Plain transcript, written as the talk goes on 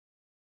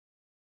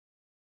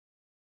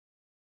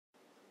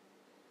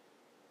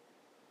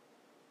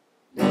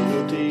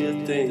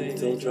think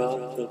they'll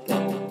drop the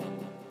ball?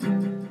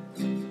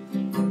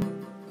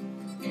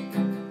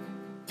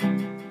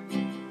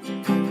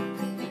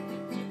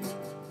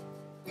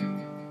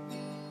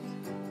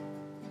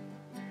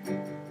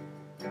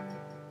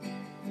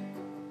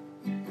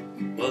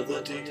 Mother,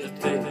 do you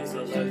think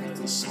they'll like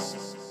the song?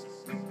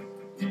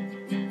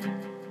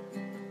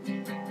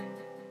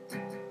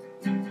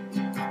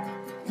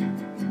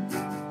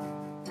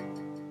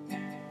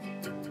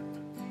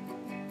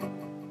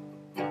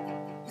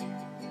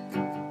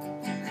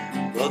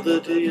 Mother,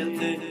 do you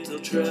think they'll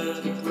try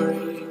to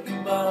break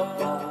my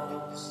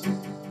balls?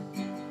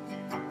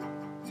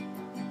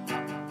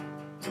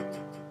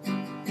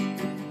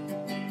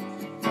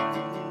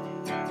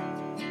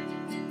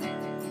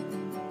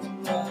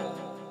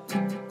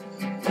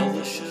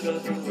 Mother, should I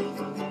build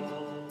the wall?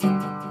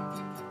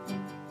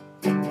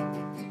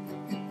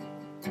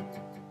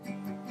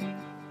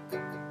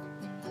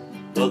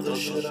 Mother,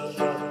 should I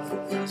run for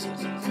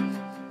president?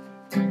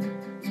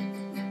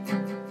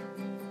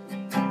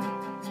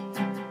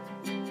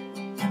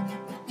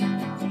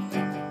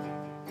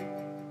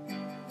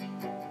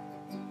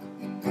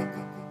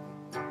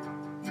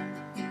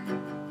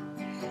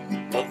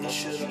 Mother,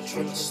 should I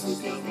trust the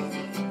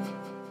government?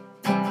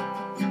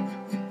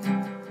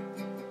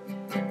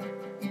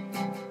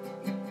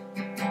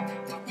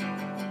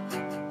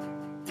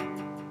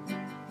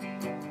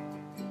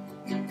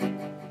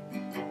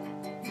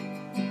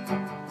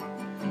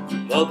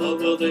 Mother,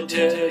 will they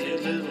tear your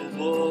little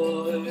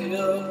boy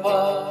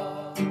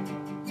apart?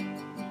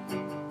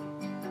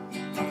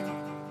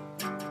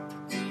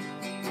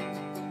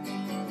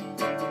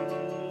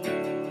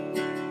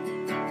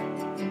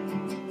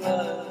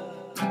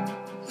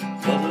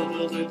 Mother,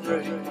 will they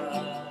break my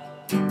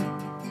heart?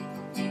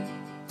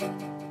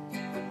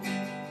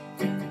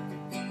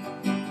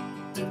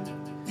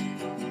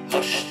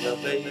 Hush now,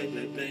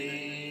 baby,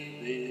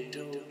 baby,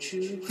 don't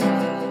you cry.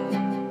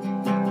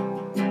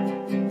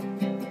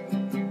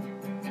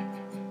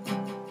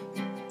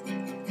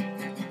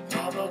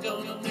 Mama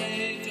gonna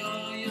make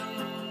all your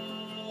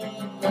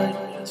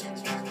nightmares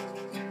true.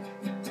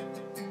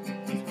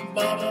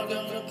 Mama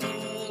gonna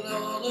put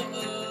all of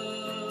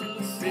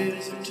her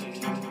fears into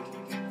you.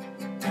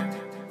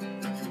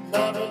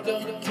 Mama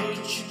gonna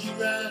put you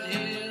right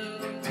here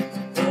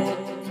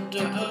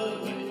under her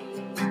wing.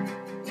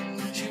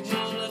 She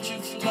won't let you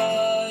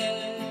fly,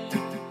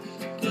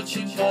 but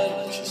she might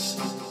let you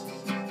sing.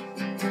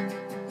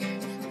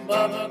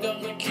 Mama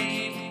gonna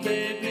keep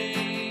baby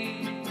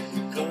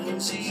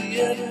cozy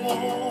and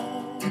warm.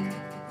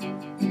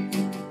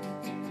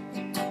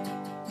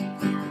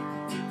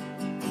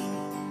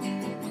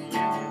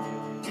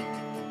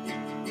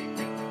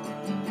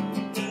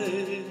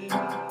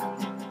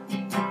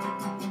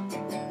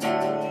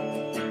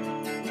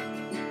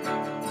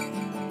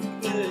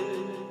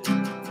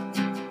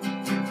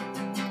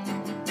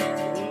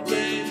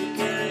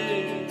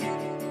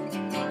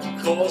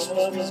 Cause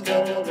mama's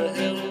gonna help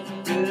build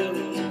the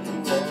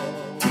wall.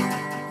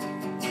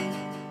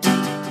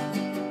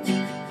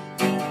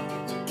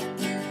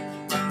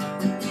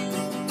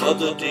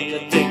 Mother, do you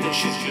think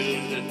she's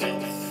good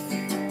enough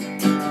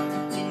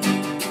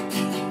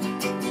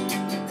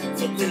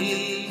for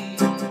me?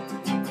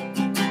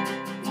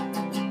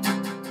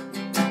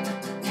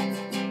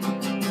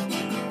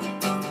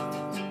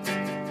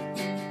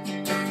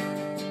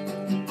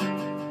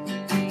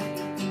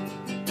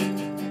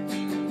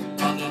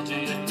 Mother, do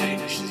you think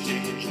she's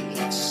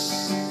dangerous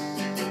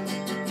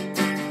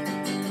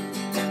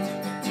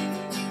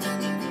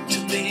to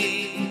me?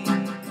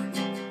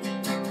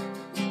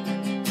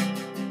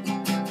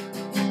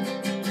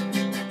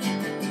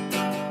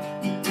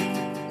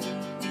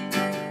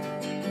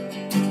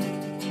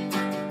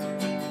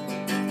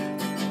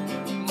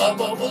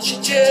 Mama, will she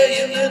tear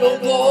your little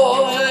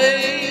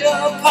boy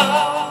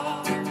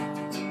apart?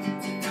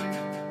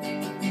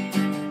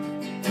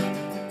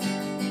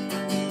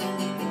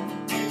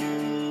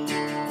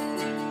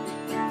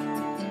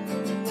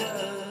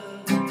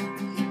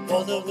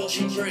 Mother, will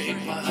she break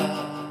my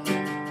heart?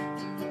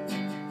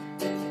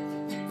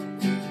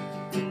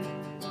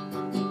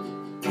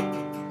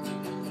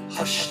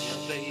 Hush now,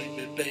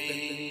 baby,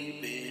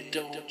 baby,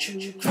 don't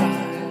you cry.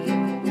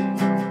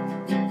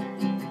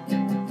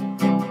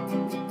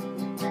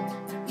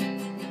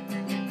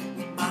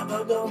 Mama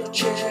gonna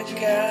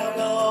check out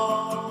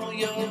all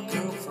your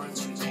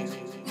girlfriends with you.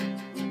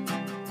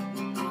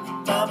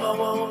 Mama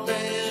won't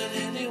let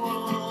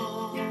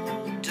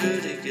anyone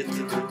dirty get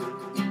through.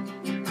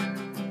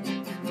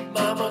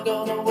 Mama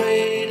gonna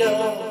wait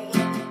up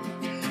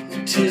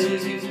till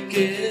you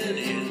get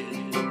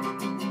in.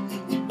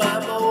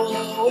 Mama will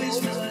always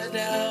find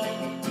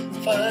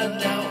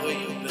out where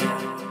you've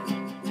been.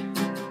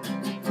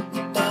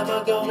 Mama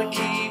gonna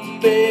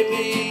keep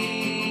baby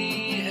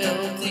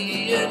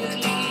healthy and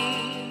clean.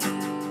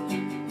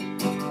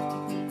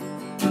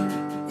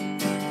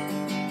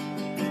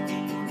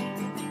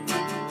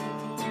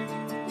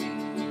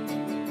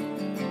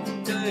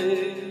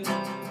 Babe,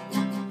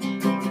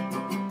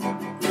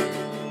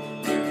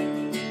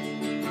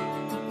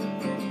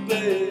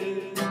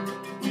 babe.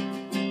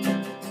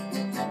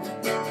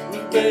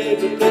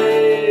 baby,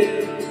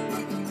 baby,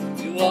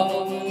 you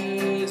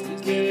always be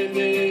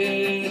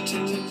baby to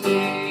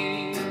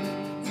me.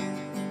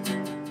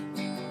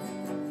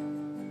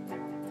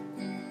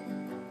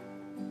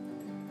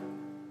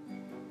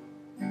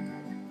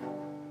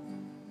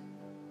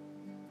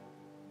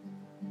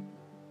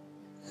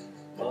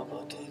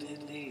 Mama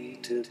didn't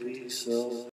need to be so